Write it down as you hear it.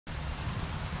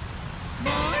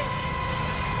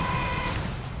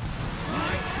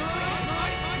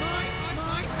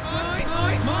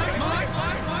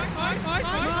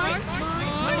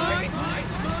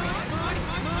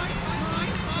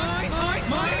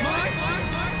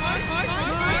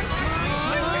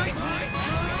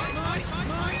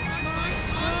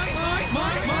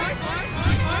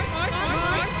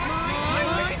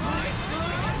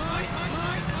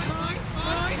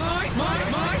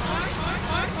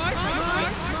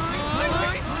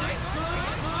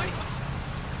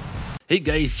Hey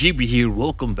guys, JB here.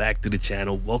 Welcome back to the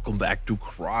channel. Welcome back to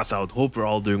Crossout. Hope you're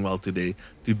all doing well today.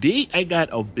 Today I got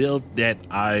a build that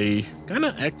I kind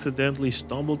of accidentally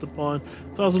stumbled upon.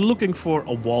 So I was looking for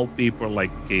a wallpaper, like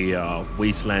a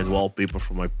Wastelands wallpaper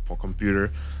for my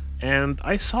computer, and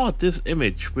I saw this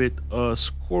image with a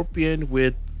scorpion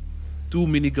with two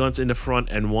miniguns in the front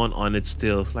and one on its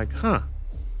tail. It's like,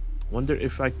 wonder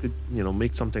if I could,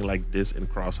 make something like this in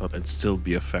Crossout and still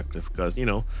be effective, because,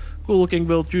 cool looking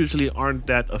builds usually aren't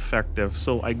that effective.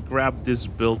 So I grabbed this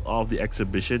build off the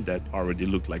exhibition that already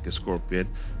looked like a scorpion.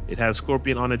 It has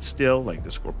scorpion on its tail, like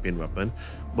the scorpion weapon,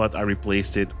 but I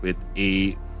replaced it with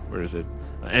a,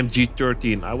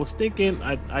 MG13. I was thinking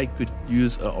I could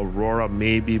use a Aurora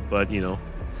maybe, but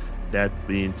that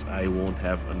means I won't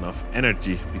have enough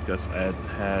energy because it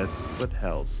has, what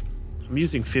else? I'm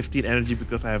using 15 energy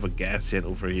because I have a gas gen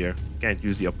over here. Can't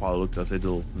use the Apollo because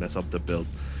it'll mess up the build.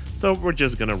 So we're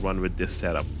just gonna run with this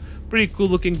setup. Pretty cool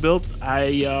looking build.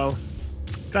 I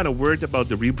kind of worried about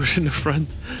the Reapers in the front.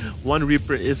 One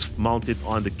Reaper is mounted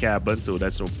on the cabin, so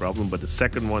that's no problem. But the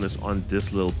second one is on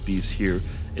this little piece here.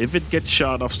 If it gets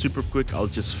shot off super quick, I'll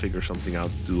just figure something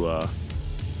out to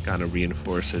kind of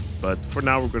reinforce it. But for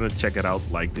now, we're gonna check it out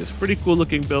like this. Pretty cool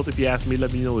looking build. If you ask me,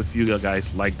 let me know if you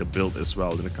guys like the build as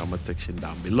well in the comment section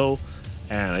down below.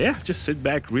 And yeah, just sit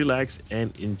back, relax,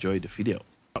 and enjoy the video.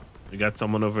 We got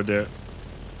someone over there.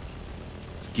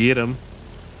 Let's get him.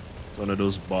 It's one of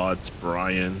those bots,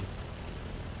 Brian.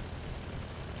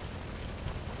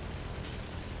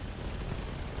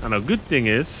 And a good thing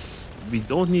is we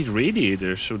don't need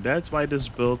radiators, so that's why this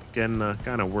build can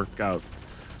kind of work out.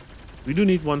 We do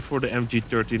need one for the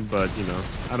MG13, but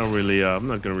I don't really, I'm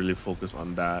not gonna really focus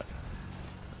on that.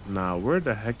 Now, where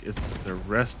the heck is the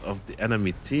rest of the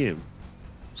enemy team?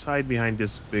 Hide behind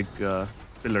this big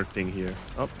pillar thing here.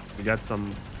 Oh, we got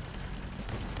some.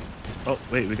 Oh,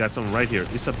 wait, we got some right here.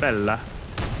 Isabella.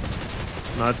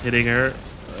 Not hitting her.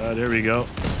 There we go.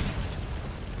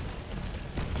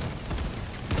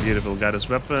 Beautiful. Got his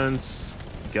weapons.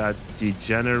 Got the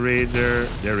generator.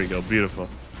 There we go. Beautiful.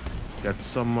 Got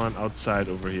someone outside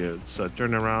over here. Let's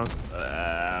turn around.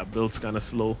 Build's kind of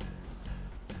slow.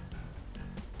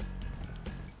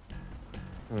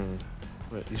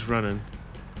 Wait, he's running.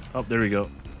 Oh, there we go.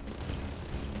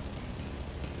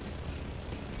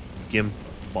 Gimp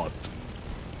bot.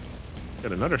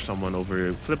 Got another someone over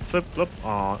here. Flip, flip, flip.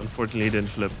 Aw, unfortunately he didn't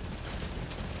flip.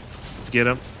 Let's get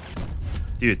him.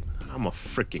 Dude, I'm a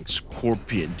freaking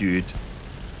scorpion, dude.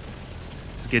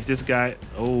 Let's get this guy.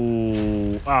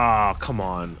 Oh, come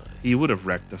on. He would have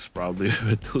wrecked us probably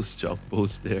with those jump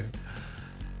bows there.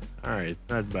 Alright,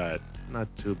 not bad. Not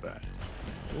too bad.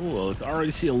 Oh, well, I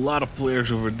already see a lot of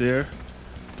players over there.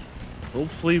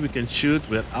 Hopefully we can shoot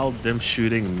without them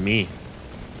shooting me.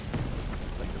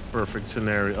 Like the perfect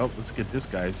scenario. Oh, let's get this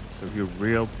guy. He's a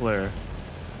real player.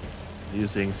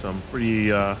 Using some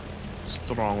pretty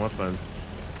strong weapons.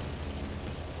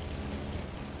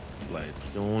 Like,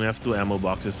 you only have 2 ammo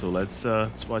boxes, so let's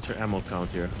watch our ammo count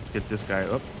here. Let's get this guy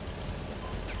up.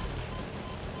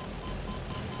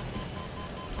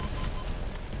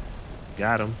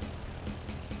 Got him.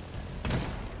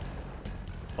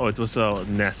 Oh, it was a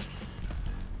nest.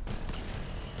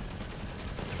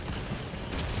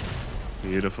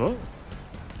 Beautiful.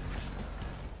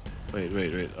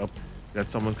 Wait. Up. Got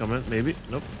someone coming? Maybe?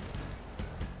 Nope.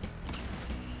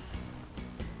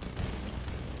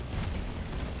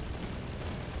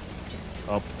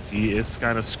 Oh, he is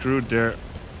kind of screwed there.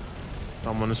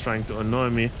 Someone is trying to annoy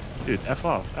me. Dude, F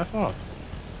off. F off.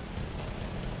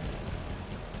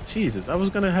 Jesus, I was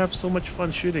gonna have so much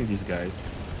fun shooting these guys.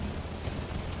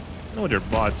 I know they're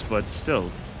bots, but still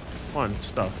fun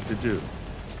stuff to do.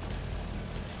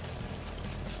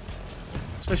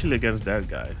 Especially against that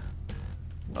guy.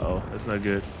 Uh-oh, that's not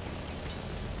good.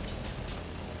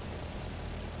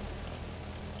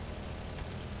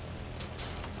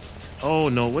 Oh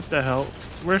no, what the hell?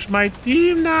 Where's my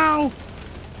team now?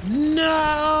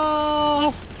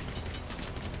 No!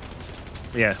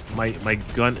 Yeah, my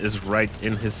gun is right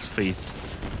in his face.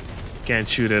 Can't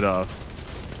shoot it off.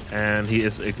 And he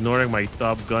is ignoring my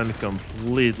top gun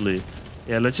completely.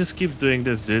 Yeah, let's just keep doing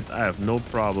this, dude. I have no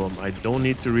problem. I don't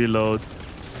need to reload.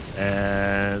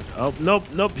 And oh,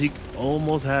 nope, he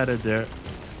almost had it there.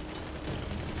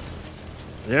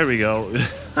 There we go.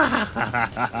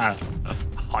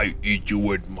 I eat you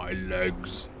with my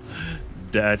legs.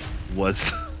 That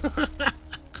was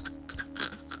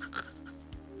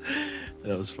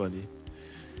that was funny.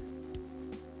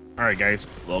 Alright guys,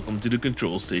 welcome to the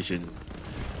control station.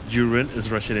 Duran is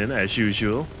rushing in as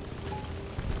usual.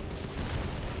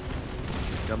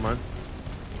 Come on.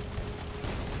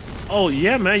 Oh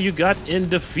yeah, man, you got in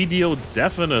the video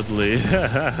definitely.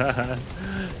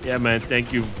 Yeah, man,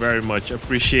 thank you very much.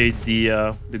 Appreciate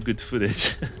the good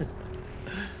footage.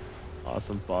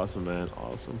 Awesome, awesome, man.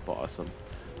 Awesome, awesome.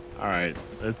 All right,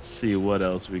 let's see what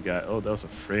else we got. Oh, that was a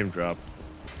frame drop.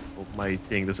 Hope my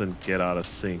thing doesn't get out of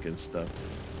sync and stuff.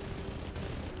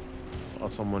 Saw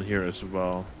someone here as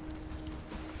well.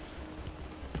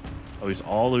 Oh, he's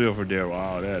all the way over there.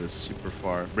 Wow, that is super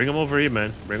far. Bring him over here,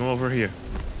 man. Bring him over here.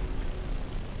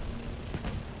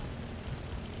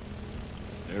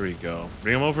 There we go.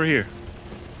 Bring him over here.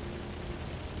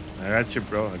 I got you,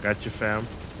 bro. I got you, fam.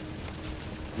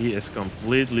 He is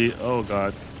completely... Oh,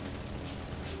 God.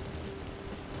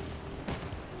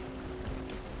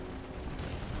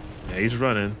 Yeah, he's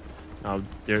running. Now,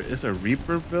 there is a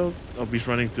Reaper build. Oh, he's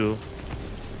running too.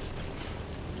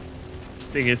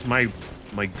 Thing is, my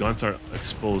guns are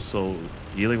exposed, so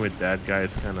dealing with that guy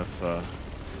is kind of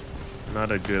not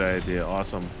a good idea.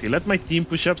 Awesome. Okay, let my team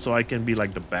push up so I can be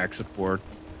like the back support.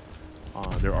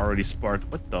 They're already sparked.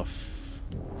 What the f...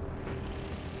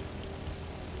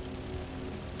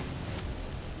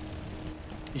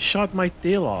 He shot my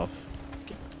tail off.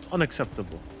 It's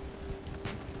unacceptable.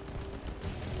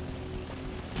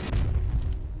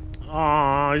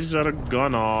 Aw, he shot a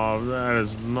gun off. That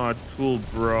is not cool,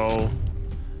 bro.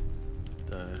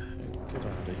 The heck? Get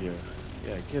out of here.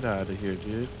 Yeah, get out of here,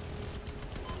 dude.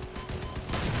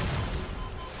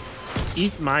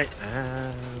 Eat my...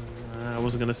 I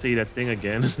wasn't gonna say that thing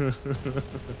again.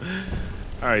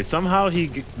 Alright, somehow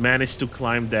he managed to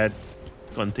climb that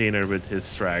container with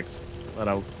his tracks.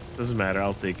 But doesn't matter,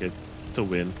 I'll take it. It's a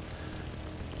win.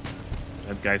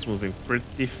 That guy's moving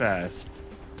pretty fast.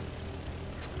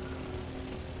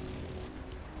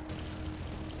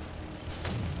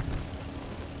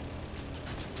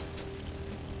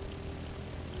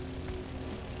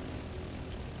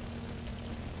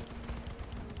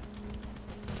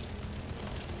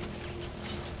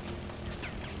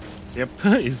 Yep,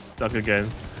 he's stuck again.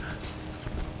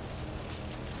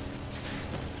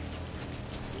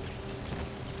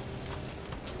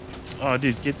 Oh,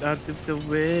 dude, get out of the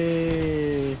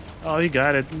way. Oh, he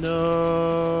got it.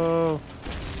 No.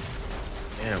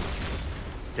 Damn.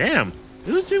 Damn.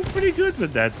 He was doing pretty good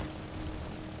with that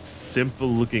simple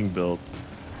looking build.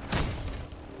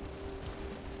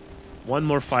 One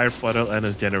more fire puddle and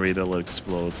his generator will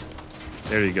explode.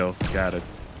 There you go. Got it.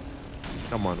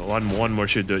 Come on. One more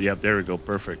should do it. Yep, there we go.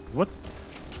 Perfect. What?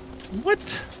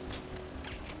 What?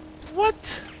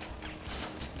 What?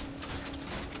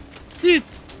 Dude.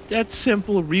 That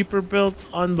simple Reaper build,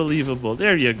 unbelievable.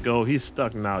 There you go. He's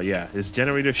stuck now. Yeah, his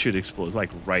generator should explode. It's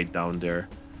like right down there.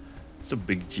 It's a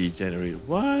big G generator.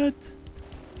 What?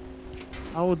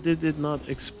 How did it not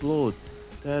explode?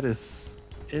 That is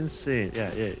insane.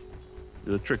 Yeah, yeah.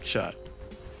 The trick shot.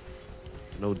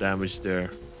 No damage there.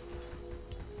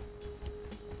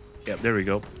 Yep, there we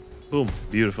go. Boom.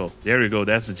 Beautiful. There we go.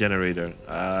 That's the generator.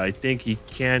 I think he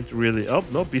can't really... Oh,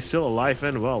 nope. He's still alive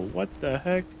and well. What the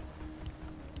heck?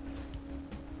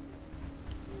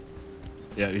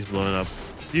 Yeah, he's blowing up.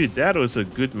 Dude, that was a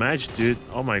good match, dude.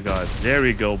 Oh my god. There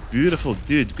we go. Beautiful,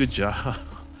 dude. Good job.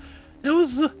 That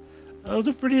was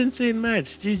a pretty insane match.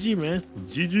 GG, man.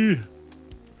 GG.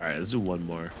 Alright, let's do one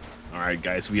more. Alright,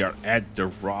 guys. We are at the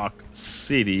Rock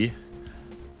City.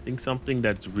 I think something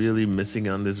that's really missing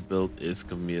on this build is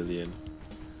Chameleon.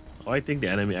 Oh, I think the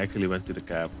enemy actually went to the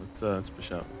cap. Let's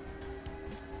push up.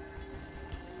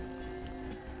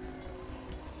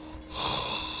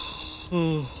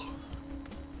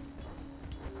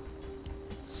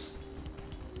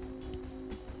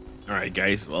 Alright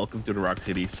guys, welcome to the Rock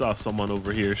City. Saw someone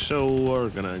over here, so we're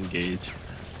gonna engage.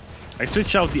 I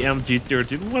switched out the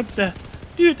MG13. What the...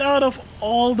 Dude, out of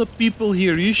all the people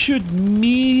here, you shoot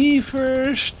me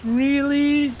first?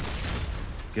 Really?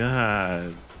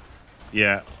 God.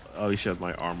 Yeah. Oh, he shot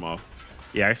my arm off.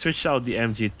 Yeah, I switched out the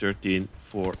MG13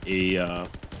 for a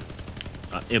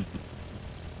imp.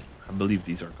 I believe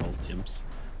these are called imps.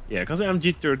 Yeah, because the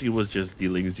MG30 was just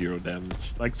dealing 0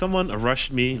 damage. Like, someone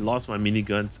rushed me, lost my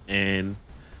miniguns, and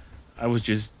I was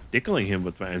just tickling him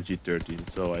with my MG13,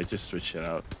 so I just switched it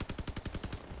out.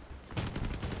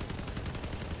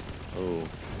 Oh,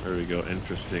 there we go.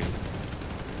 Interesting.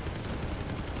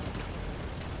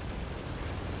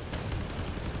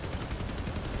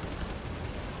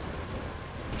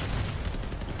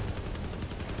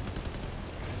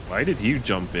 Why did he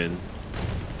jump in?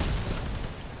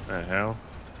 The hell?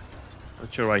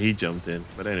 Not sure why he jumped in,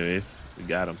 but anyways, we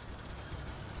got him.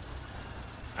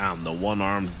 I'm the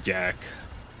one-armed Jack.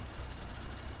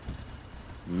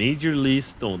 Major Lee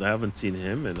Stone. I haven't seen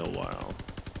him in a while.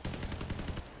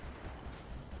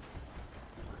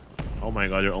 Oh my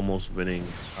god, you're almost winning.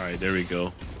 All right, there we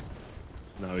go.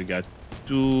 Now we got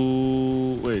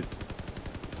 2. Wait.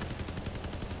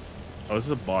 Oh, this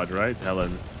is a bot, right?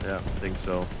 Helen. Yeah, I think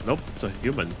so. Nope, it's a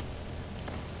human.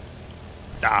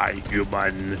 Die,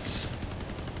 humans.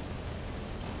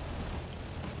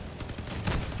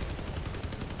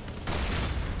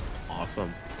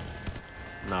 Awesome.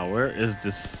 Now, where is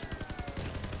this?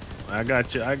 I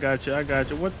got you. I got you. I got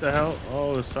you. What the hell?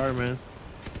 Oh, sorry, man.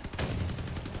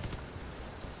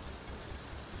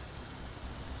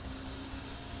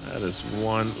 That is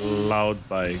one loud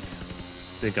bike.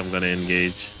 I think I'm gonna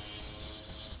engage.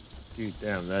 Dude,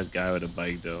 damn, that guy with a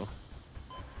bike, though.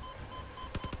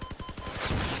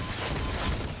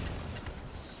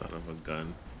 Son of a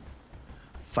gun.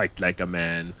 Fight like a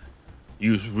man.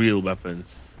 Use real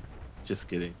weapons. Just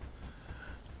kidding.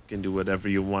 You can do whatever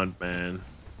you want, man.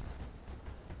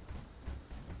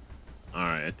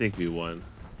 Alright, I think we won.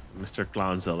 Mr.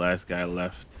 Clown's the last guy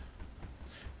left.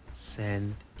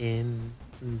 Send in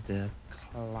the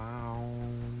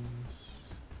clowns.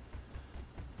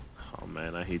 Oh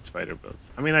man, I hate spider boats.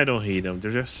 I mean, I don't hate them.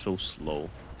 They're just so slow.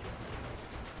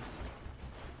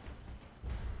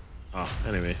 Oh,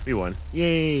 anyway, we won.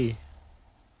 Yay!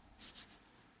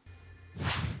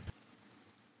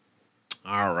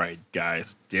 All right,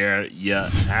 guys, there you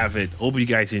have it. Hope you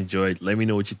guys enjoyed. Let me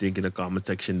know what you think in the comment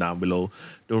section down below.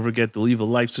 Don't forget to leave a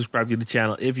like, subscribe to the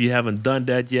channel if you haven't done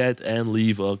that yet, and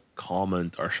leave a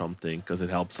comment or something because it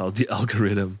helps out the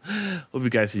algorithm. Hope you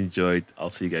guys enjoyed. I'll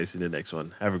see you guys in the next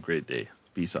one. Have a great day.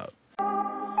 Peace out.